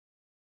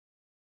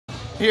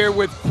Here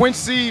with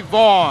Quincy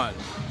Vaughn,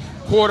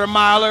 quarter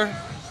miler,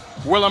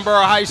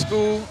 Willingboro High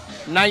School,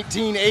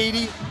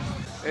 1980.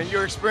 And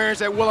your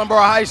experience at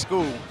Willingboro High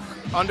School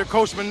under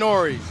Coach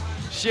Minori.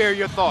 Share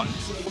your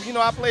thoughts. You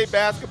know, I played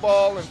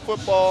basketball and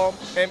football,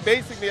 and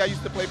basically I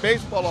used to play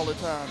baseball all the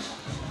time.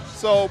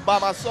 So by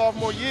my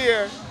sophomore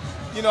year,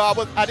 you know,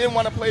 I didn't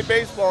want to play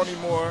baseball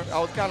anymore. I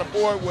was kind of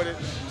bored with it.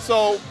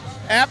 So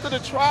after the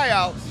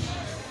tryouts,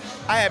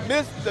 I had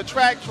missed the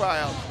track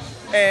tryouts,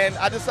 and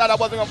I decided I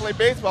wasn't going to play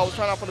baseball. I was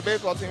trying out for the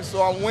baseball team.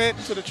 So I went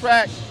to the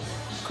track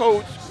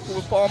coach, who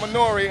was Paul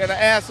Minori, and I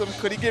asked him,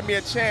 could he give me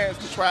a chance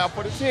to try out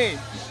for the team?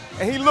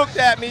 And he looked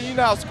at me, you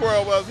know how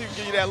Squirrel was, he would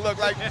give you that look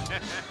like,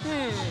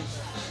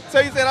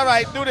 So he said, all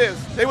right, do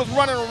this. They was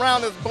running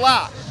around this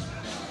block.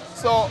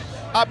 So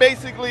I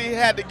basically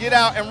had to get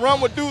out and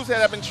run with dudes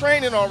that had been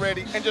training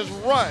already and just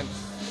run.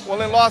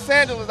 Well, in Los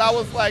Angeles, I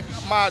was like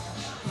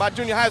my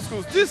junior high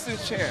school's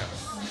distance champ.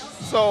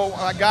 So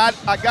I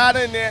got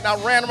in there and I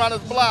ran around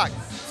this block.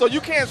 So you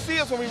can't see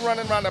us when we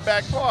running around the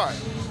back part.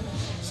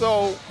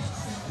 So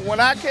when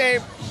I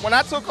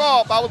took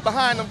off, I was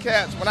behind them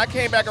cats. When I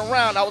came back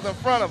around, I was in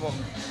front of them.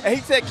 And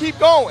he said, keep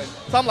going.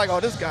 So I'm like,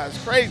 oh, this guy's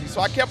crazy. So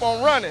I kept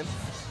on running.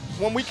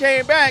 When we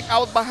came back, I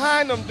was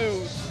behind them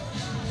dudes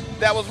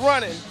that was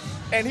running.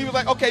 And he was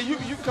like, okay, you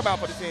can come out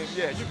for the team.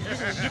 Yeah, you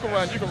can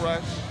run, you can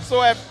run.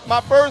 So at my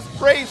first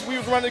race, we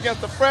was running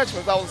against the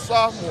freshmen. I was a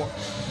sophomore.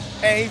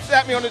 And he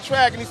sat me on the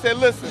track and he said,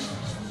 listen.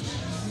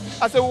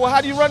 I said, well,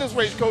 how do you run this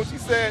race, coach? He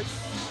said,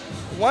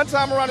 one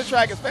time around the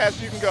track as fast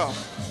as you can go.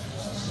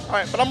 All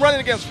right, but I'm running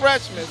against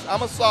freshmen.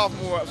 I'm a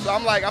sophomore, so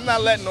I'm like, I'm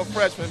not letting no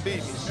freshmen beat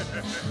me.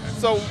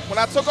 So when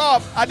I took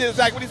off, I did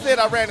exactly what he said.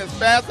 I ran as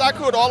fast as I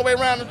could all the way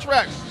around the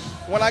track.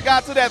 When I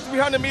got to that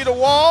 300-meter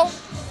wall,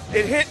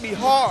 it hit me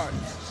hard.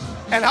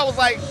 And I was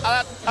like,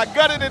 I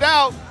gutted it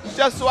out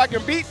just so I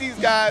can beat these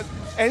guys.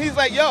 And he's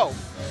like, yo,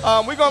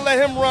 we're going to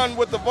let him run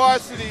with the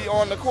varsity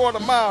on the quarter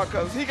mile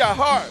because he got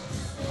hard.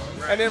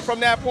 And then from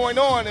that point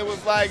on, it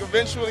was like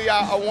eventually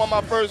I won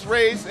my first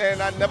race,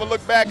 and I never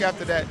looked back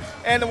after that.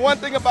 And the one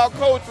thing about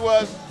Coach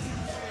was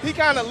he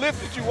kind of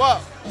lifted you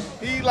up.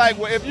 He like,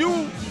 well, if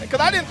you, because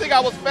I didn't think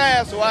I was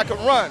fast so I could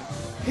run.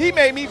 He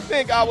made me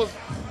think I was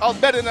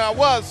better than I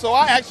was, so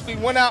I actually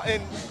went out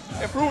and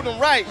proved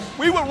him right.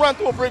 We would run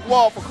through a brick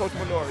wall for Coach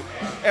Minori,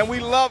 and we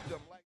loved him.